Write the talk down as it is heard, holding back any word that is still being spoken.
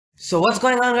So what's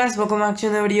going on, guys? Welcome back to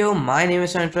the video. My name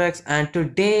is Prehistoric and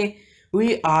today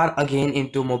we are again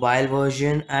into mobile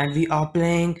version and we are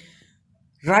playing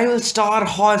Rival Star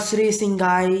Horse Racing,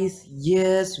 guys.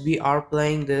 Yes, we are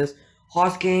playing this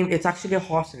horse game. It's actually a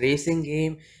horse racing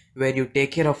game where you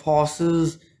take care of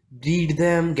horses, breed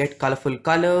them, get colorful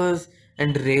colors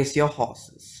and race your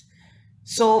horses.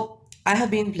 So I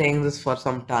have been playing this for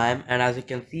some time, and as you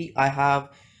can see, I have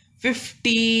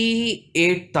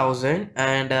 58,000.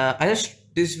 And I just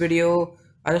this video,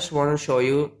 I just want to show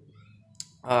you.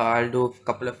 I'll do a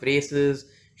couple of races,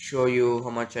 show you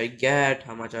how much I get,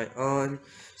 how much I earn.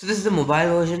 So this is the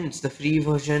mobile version. It's the free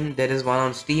version. There is one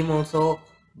on Steam also,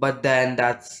 but then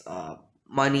that's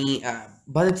money.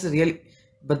 But it's really,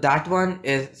 but that one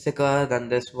is sicker than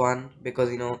this one because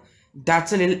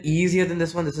that's a little easier than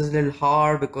this one. This is a little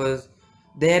hard because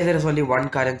there is only one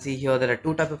currency. Here there are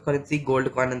two types of currency: gold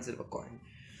coin and silver coin,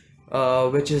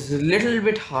 which is a little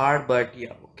bit hard, but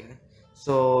yeah, okay.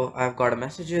 So I've got a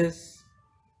messages.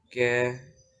 Okay,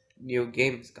 new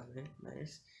game is coming.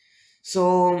 Nice.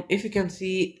 So if you can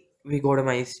see, we go to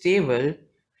my stable.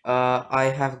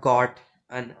 I have got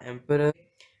an emperor.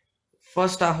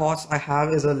 First horse I have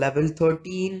is a level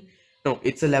 13. No,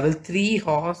 it's a level 3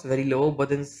 horse, very low, but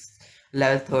then it's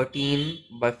level 13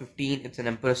 by 15. It's an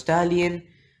emperor stallion.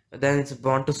 Then it's a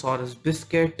brontosaurus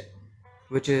biscuit,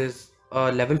 which is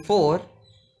level 4.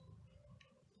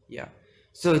 Yeah,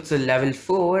 so it's a level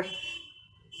 4,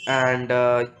 and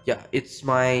yeah, it's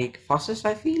my fastest,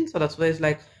 I feel. So that's why it's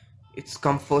like it's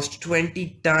come first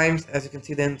 20 times. As you can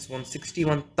see, then it's won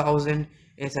 61,000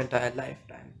 in its entire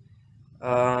lifetime.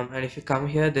 And if you come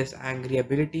here, this angry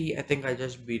ability, I think I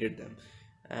just beated them.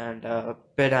 And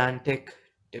pedantic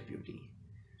deputy.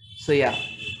 So yeah,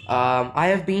 I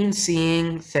have been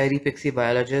seeing Sari Pixie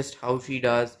Biologist, how she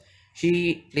does.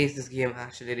 She plays this game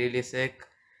actually really sick.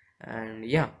 And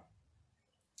yeah,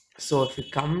 so if we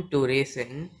come to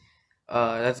racing,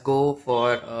 let's go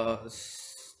for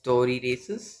story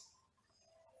races.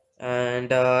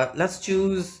 And let's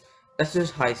choose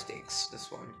high stakes, this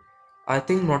one. I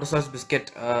think Brontosaurus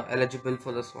Biscuit eligible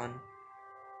for this one.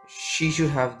 She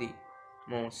should have the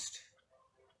most.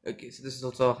 Okay, so this is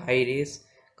also a high race.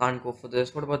 Can't go for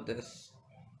this. What about this?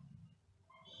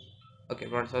 Okay,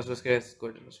 Brontosaurus Biscuit is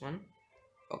good in this one.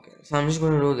 Okay, so I'm just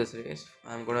going to do this race.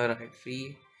 I'm going to ride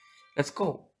free. Let's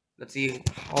go. Let's see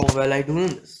how well I do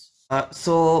in this.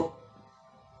 So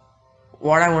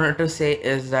what I wanted to say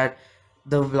is that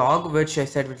the vlog which I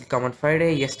said will come on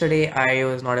Friday, yesterday I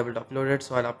was not able to upload it,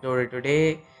 so I'll upload it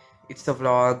today. It's the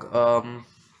vlog.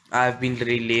 I've been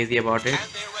really lazy about it,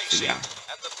 so yeah,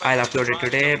 I'll upload it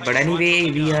today. But anyway,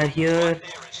 we are here,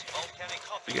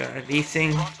 we are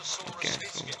racing. Okay,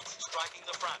 so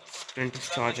sprint is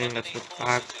charging. Let's look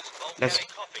back. Let's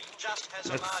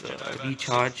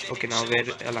recharge. Okay, now we're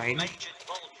aligned.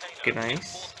 Okay,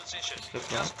 nice. Let's look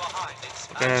back.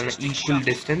 Okay, an equal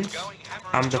distance.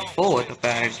 I'm the fourth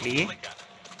apparently.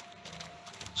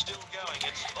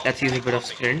 Let's use a bit of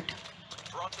sprint.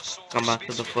 Come back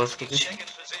to the first position.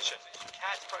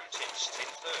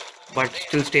 But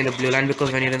still stay in the blue line,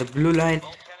 because when you're in the blue line,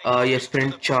 your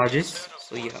sprint charges.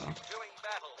 So yeah.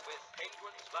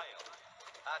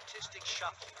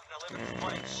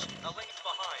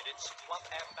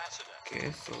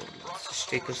 Okay, so let's just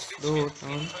take a slow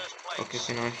down. Okay,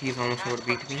 so now he's almost about to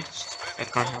beat me.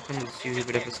 That can't happen. Let's use a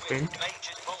bit of a sprint.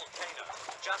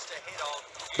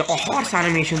 The horse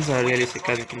animations are really sick,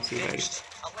 as you can see, guys.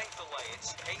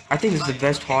 I think this is the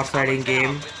best horse riding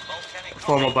game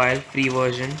for mobile, free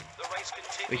version,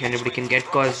 which anybody can get.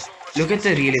 Cause look at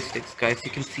the realistics, guys.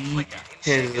 You can see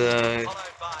his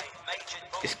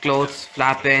clothes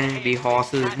flapping, the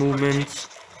horse's movements,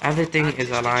 everything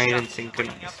is aligned and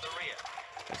synchronized.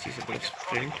 Let's use a bit of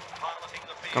sprint.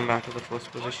 Come back to the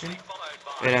first position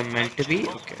where I'm meant to be.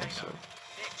 Okay, so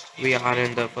we are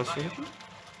in the first position.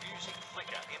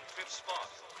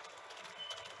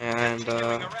 And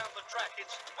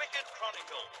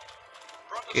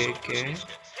okay,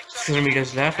 600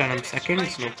 meters left and I'm second.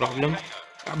 It's no problem,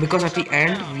 because at the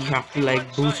end we have to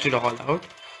like boost it all out,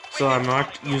 so I'm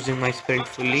not using my sprint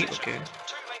fully. Okay,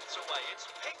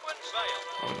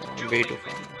 I'm way too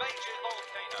far now.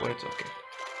 Oh, it's okay,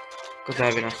 because I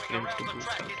have enough sprint to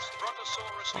boost out.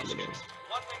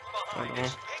 Okay,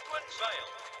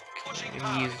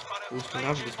 he's boosting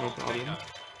up. There's no problem,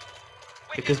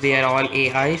 because they are all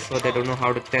AI, so they don't know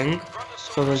how to think,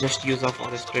 so they'll just use up all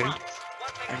the sprint.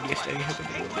 And yes, there we have it.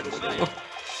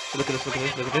 So look at this, look at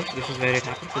this, look at this. This is where it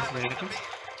happens, this is where it happens.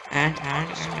 And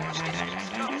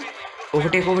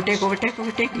overtake.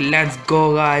 Let's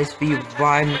go, guys, we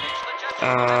won.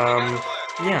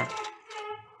 Yeah.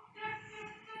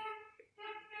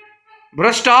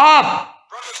 Bro, stop!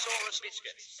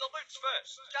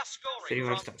 So you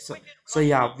wanna start. So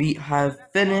yeah, we have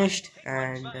finished,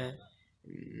 and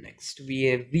next we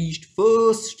have reached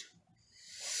first,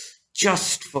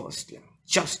 just first, yeah,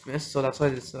 just missed. So that's why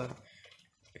this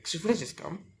extra footage has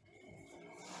come.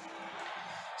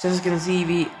 So as you can see,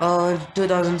 we earned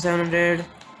 2,700,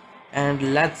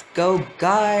 and let's go,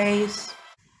 guys.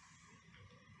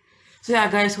 So yeah,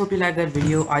 guys, hope you like that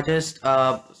video. I just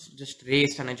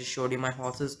raced and I just showed you my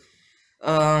horses.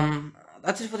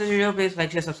 That's it for this video. Please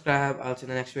like, share, subscribe. I'll see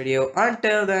you in the next video.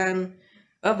 Until then,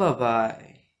 bye bye.